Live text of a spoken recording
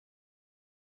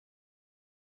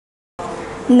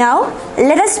Now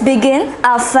let us begin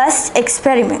our first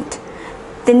experiment.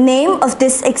 The name of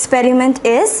this experiment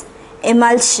is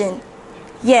emulsion.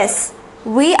 Yes,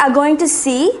 we are going to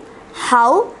see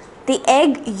how the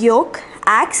egg yolk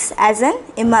acts as an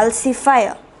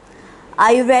emulsifier.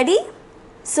 Are you ready?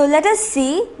 So let us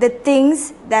see the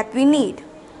things that we need.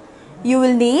 You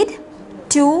will need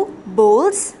 2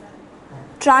 bowls,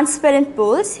 transparent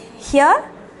bowls. Here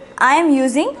I am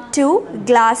using 2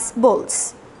 glass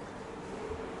bowls.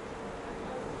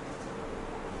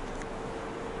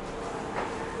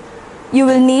 You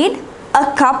will need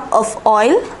a cup of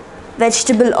oil,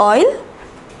 vegetable oil.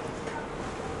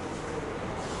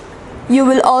 You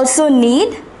will also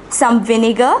need some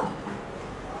vinegar.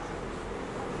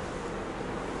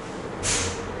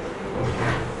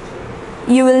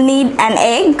 You will need an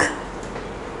egg.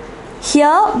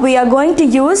 Here we are going to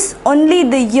use only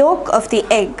the yolk of the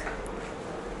egg.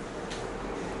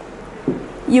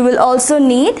 You will also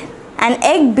need an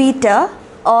egg beater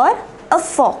or a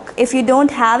fork if you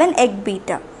don't have an egg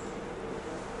beater.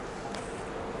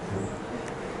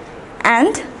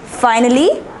 And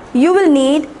finally, you will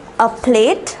need a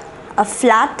plate, a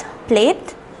flat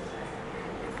plate,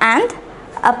 and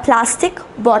a plastic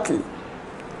bottle.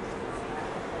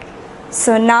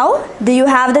 So now, do you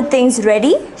have the things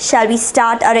ready? Shall we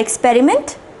start our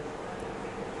experiment?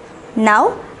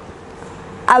 Now,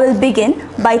 I will begin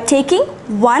by taking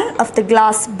one of the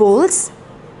glass bowls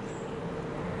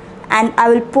and I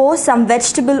will pour some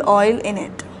vegetable oil in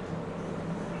it.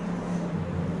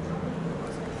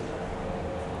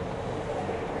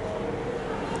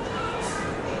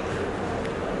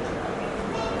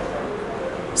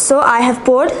 So I have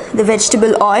poured the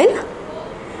vegetable oil.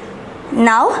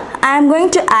 Now I am going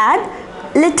to add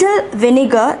little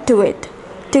vinegar to it.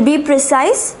 To be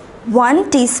precise,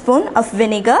 1 teaspoon of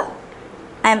vinegar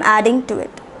I am adding to it.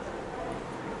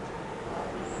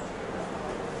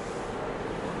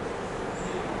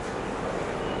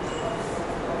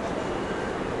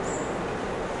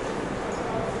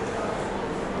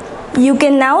 You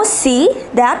can now see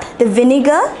that the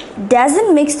vinegar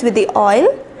doesn't mix with the oil.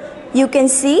 You can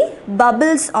see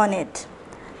bubbles on it.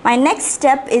 My next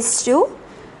step is to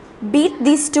beat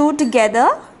these two together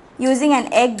using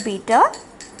an egg beater.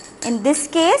 In this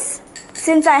case,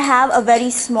 since I have a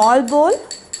very small bowl,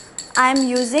 I am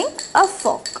using a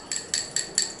fork.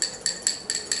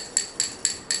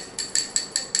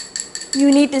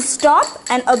 You need to stop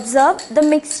and observe the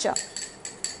mixture.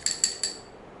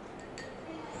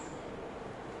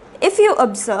 If you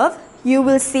observe, you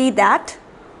will see that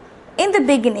in the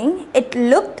beginning it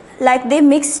looked like they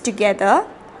mixed together,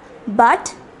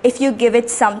 but if you give it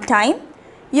some time,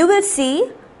 you will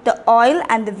see the oil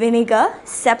and the vinegar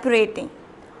separating.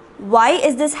 Why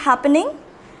is this happening?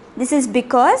 This is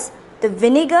because the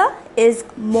vinegar is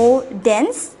more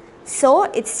dense, so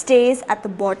it stays at the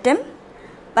bottom,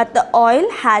 but the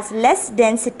oil has less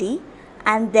density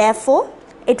and therefore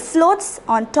it floats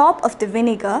on top of the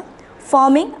vinegar,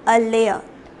 forming a layer.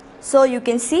 So you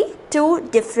can see 2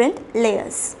 different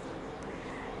layers.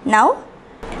 Now,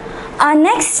 our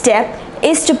next step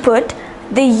is to put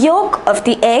the yolk of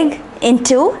the egg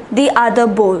into the other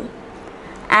bowl.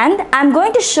 And I'm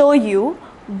going to show you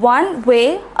one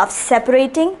way of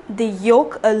separating the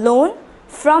yolk alone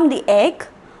from the egg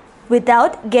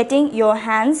without getting your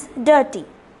hands dirty.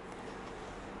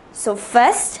 So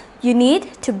first, you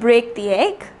need to break the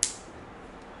egg.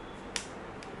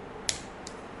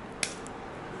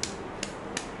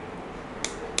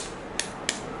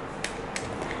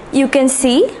 You can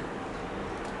see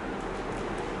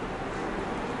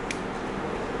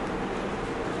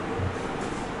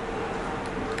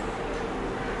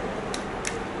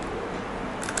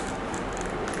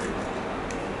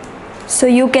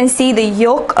the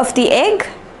yolk of the egg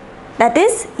that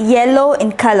is yellow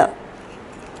in color.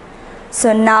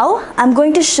 So now I'm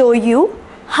going to show you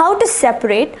how to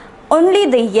separate only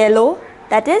the yellow,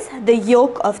 that is the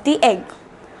yolk of the egg.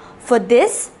 For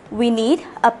this we need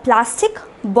a plastic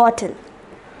bottle.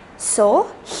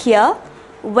 So here,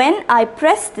 when I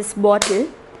press this bottle,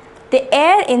 the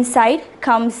air inside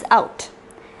comes out.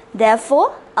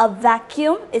 Therefore, a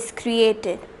vacuum is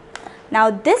created. Now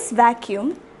this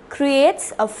vacuum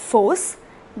creates a force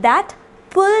that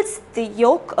pulls the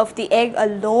yolk of the egg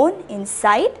alone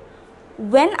inside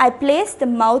when I place the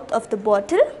mouth of the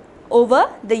bottle over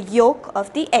the yolk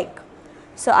of the egg.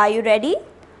 So are you ready?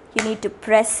 You need to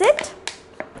press it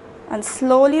and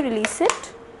slowly release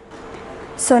it.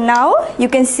 So now you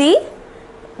can see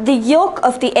the yolk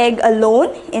of the egg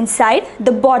alone inside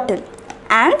the bottle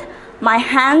and my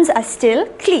hands are still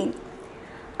clean.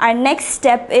 Our next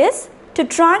step is to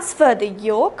transfer the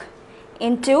yolk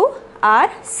into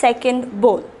our second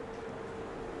bowl.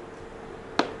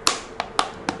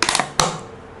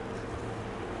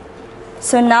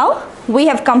 So now we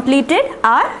have completed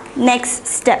our next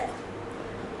step.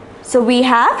 So we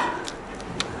have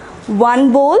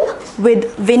one bowl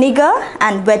with vinegar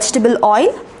and vegetable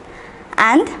oil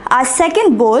and our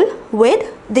second bowl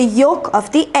with the yolk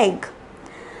of the egg.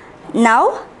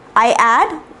 Now I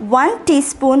add 1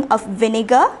 teaspoon of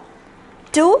vinegar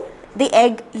to the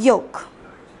egg yolk.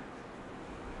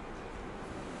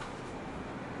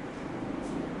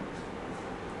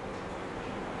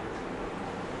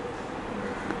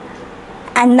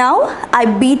 And now I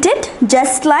beat it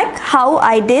just like how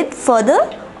I did for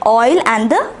the oil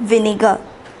and the vinegar.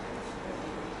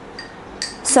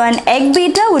 So an egg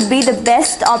beater would be the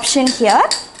best option here.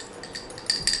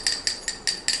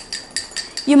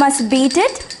 You must beat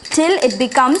it till it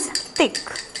becomes thick.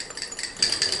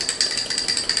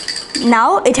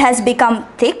 Now it has become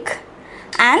thick,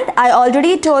 and I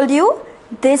already told you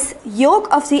this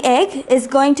yolk of the egg is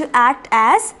going to act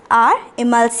as our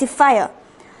emulsifier.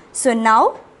 So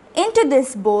now into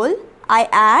this bowl I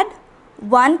add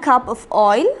 1 cup of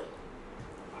oil,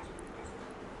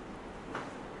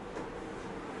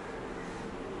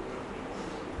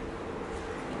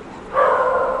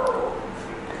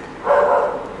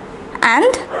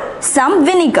 and some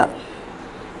vinegar.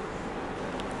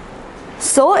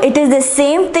 So it is the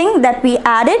same thing that we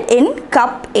added in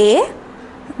cup A,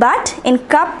 but in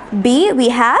cup B we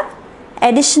have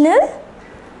additional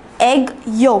egg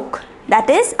yolk. That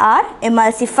is our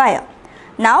emulsifier.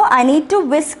 Now I need to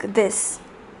whisk this.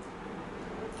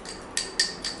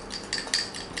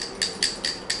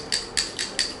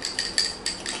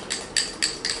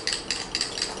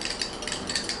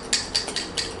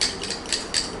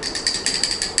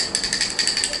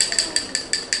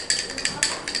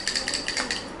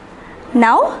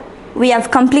 Now we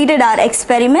have completed our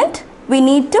experiment. We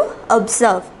need to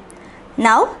observe.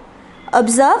 Now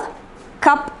observe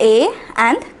cup A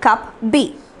and cup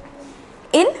B.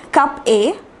 In cup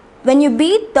A, when you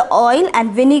beat the oil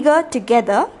and vinegar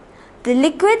together, the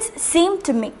liquids seem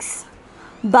to mix.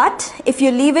 But if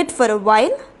you leave it for a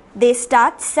while, they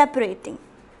start separating.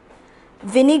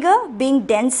 Vinegar, being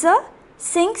denser,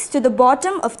 sinks to the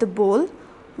bottom of the bowl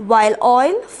while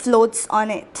oil floats on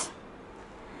it.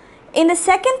 In the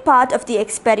second part of the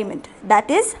experiment,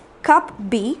 that is cup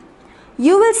B,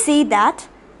 you will see that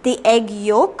the egg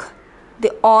yolk,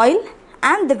 the oil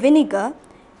and the vinegar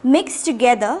mix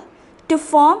together to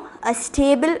form a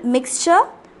stable mixture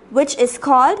which is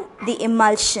called the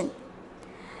emulsion.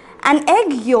 An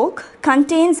egg yolk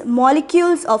contains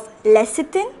molecules of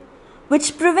lecithin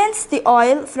which prevents the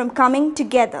oil from coming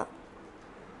together.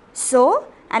 So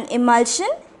an emulsion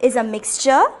is a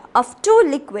mixture of two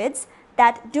liquids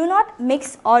that do not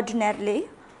mix ordinarily,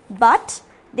 but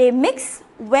they mix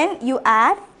when you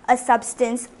add a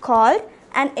substance called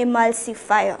an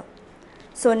emulsifier.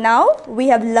 So now we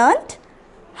have learnt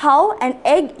how an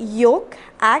egg yolk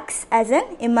acts as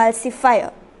an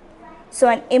emulsifier. So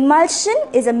an emulsion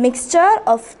is a mixture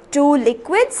of two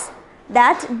liquids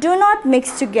that do not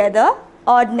mix together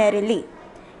ordinarily.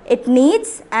 It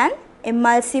needs an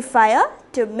emulsifier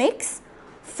to mix,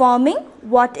 forming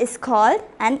what is called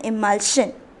an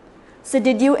emulsion. So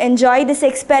did you enjoy this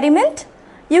experiment?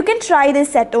 You can try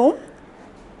this at home.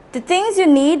 The things you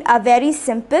need are very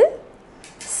simple.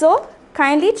 So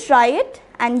kindly try it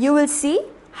and you will see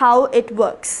how it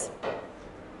works.